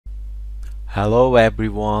Hello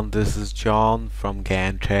everyone, this is John from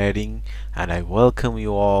Gann Trading and I welcome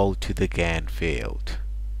you all to the Gann field.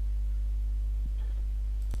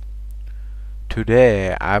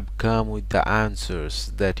 Today I've come with the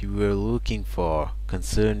answers that you were looking for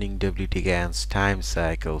concerning WD Gann's time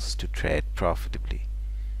cycles to trade profitably.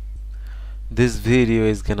 This video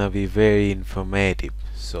is gonna be very informative,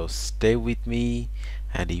 so stay with me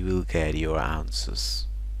and you will get your answers.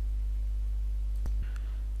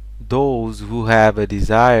 Those who have a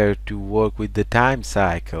desire to work with the time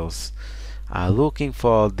cycles are looking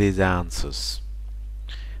for these answers.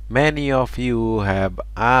 Many of you have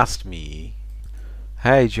asked me,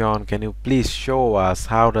 "Hey John, can you please show us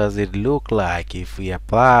how does it look like if we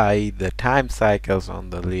apply the time cycles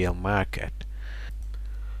on the real market?"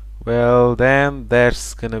 Well, then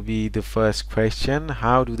that's gonna be the first question.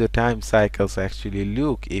 How do the time cycles actually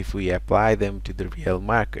look if we apply them to the real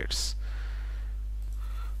markets?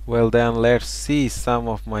 Well, then let's see some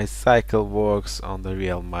of my cycle works on the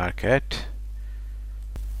real market.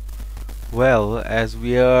 Well, as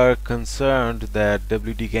we are concerned that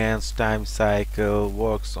WD Gann's time cycle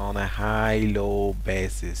works on a high-low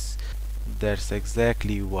basis, that's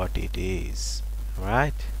exactly what it is,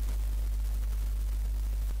 right?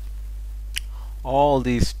 All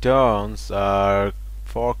these turns are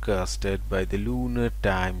forecasted by the lunar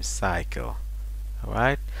time cycle.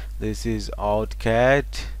 Alright, this is OutCAD,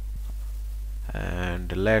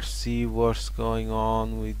 and let's see what's going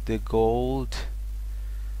on with the gold.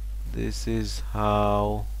 This is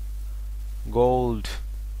how gold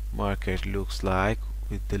market looks like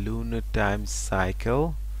with the lunar time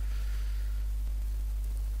cycle.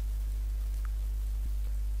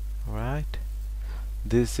 Alright,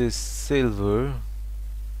 this is silver.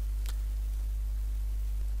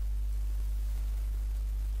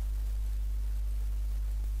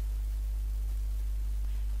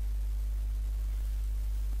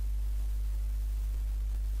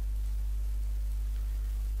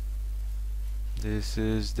 This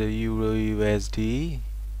is the EURUSD.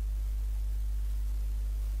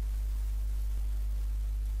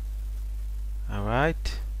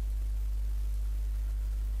 Alright.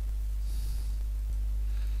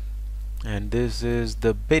 And this is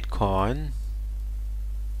the Bitcoin.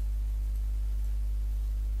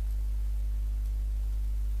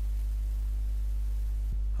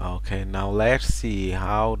 Okay, now let's see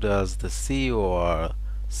how does the COR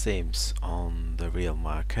seems on the real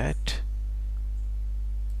market.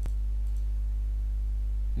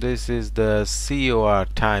 This is the COR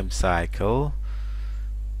time cycle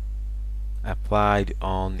applied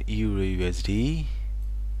on EURUSD.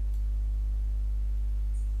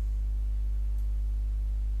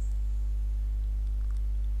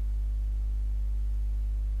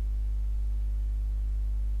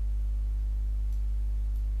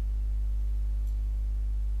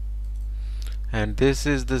 And this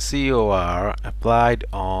is the COR applied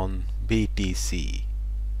on BTC.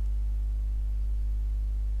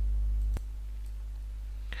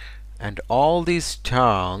 And all these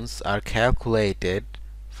turns are calculated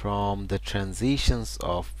from the transitions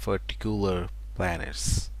of particular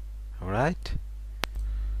planets. Alright?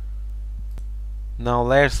 Now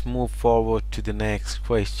let's move forward to the next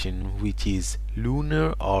question, which is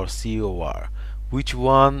lunar or COR. Which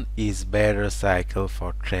one is better cycle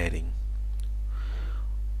for trading?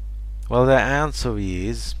 Well, the answer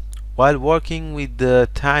is, while working with the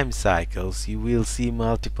time cycles, you will see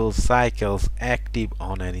multiple cycles active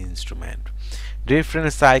on an instrument.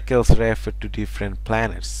 Different cycles refer to different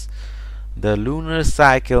planets. The lunar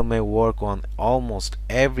cycle may work on almost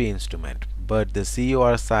every instrument, but the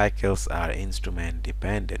COR cycles are instrument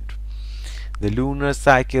dependent. The lunar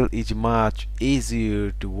cycle is much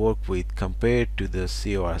easier to work with compared to the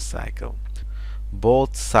COR cycle.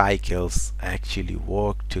 Both cycles actually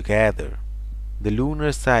work together. The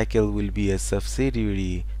lunar cycle will be a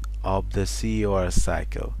subsidiary of the COR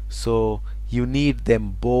cycle, so you need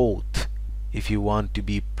them both if you want to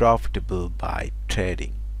be profitable by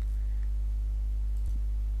trading.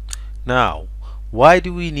 Now, why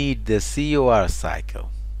do we need the COR cycle?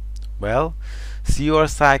 Well, COR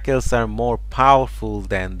cycles are more powerful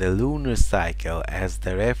than the lunar cycle as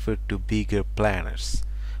they refer to bigger planets.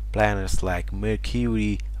 Planets like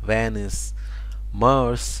Mercury, Venus,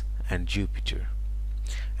 Mars, and Jupiter.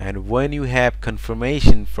 And when you have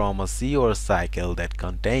confirmation from a COR cycle that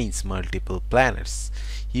contains multiple planets,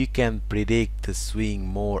 you can predict the swing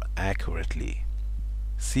more accurately.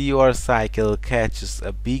 COR cycle catches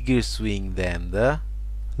a bigger swing than the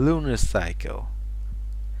lunar cycle,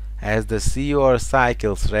 as the COR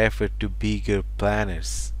cycles refer to bigger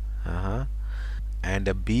planets. And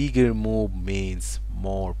a bigger move means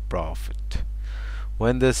more profit.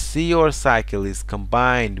 When the COR cycle is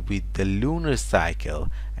combined with the lunar cycle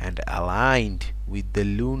and aligned with the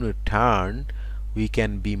lunar turn, we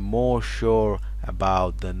can be more sure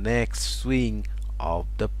about the next swing of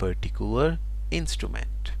the particular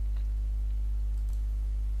instrument.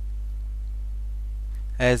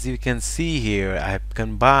 As you can see here, I have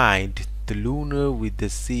combined the lunar with the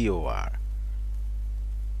COR.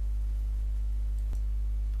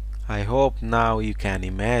 I hope now you can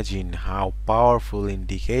imagine how powerful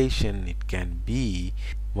indication it can be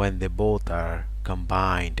when they both are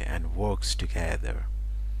combined and works together.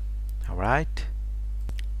 Alright?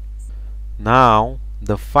 Now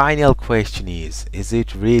the final question is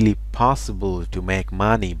it really possible to make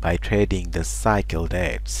money by trading the cycle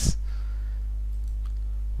dates?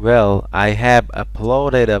 Well, I have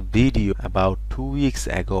uploaded a video about 2 weeks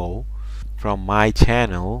ago from my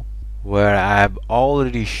channel where I have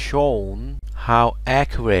already shown how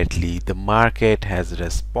accurately the market has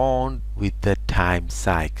responded with the time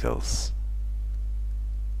cycles.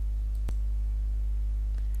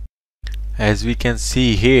 As we can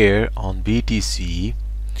see here on BTC,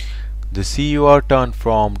 the COR turn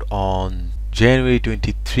formed on January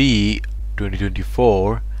 23,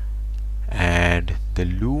 2024 and the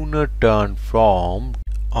lunar turn formed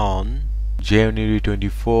on January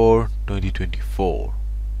 24, 2024.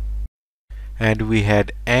 And we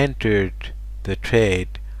had entered the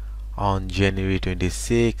trade on January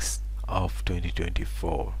 26th of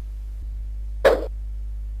 2024.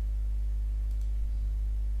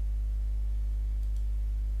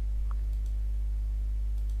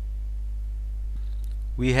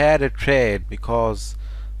 We had a trade because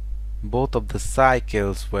both of the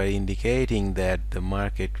cycles were indicating that the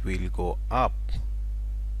market will go up,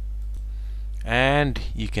 and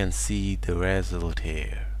you can see the result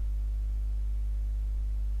here.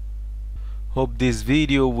 Hope this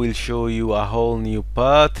video will show you a whole new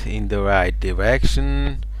path in the right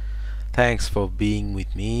direction. Thanks for being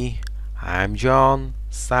with me. I'm John,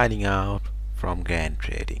 signing out from Gann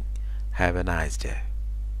Trading. Have a nice day.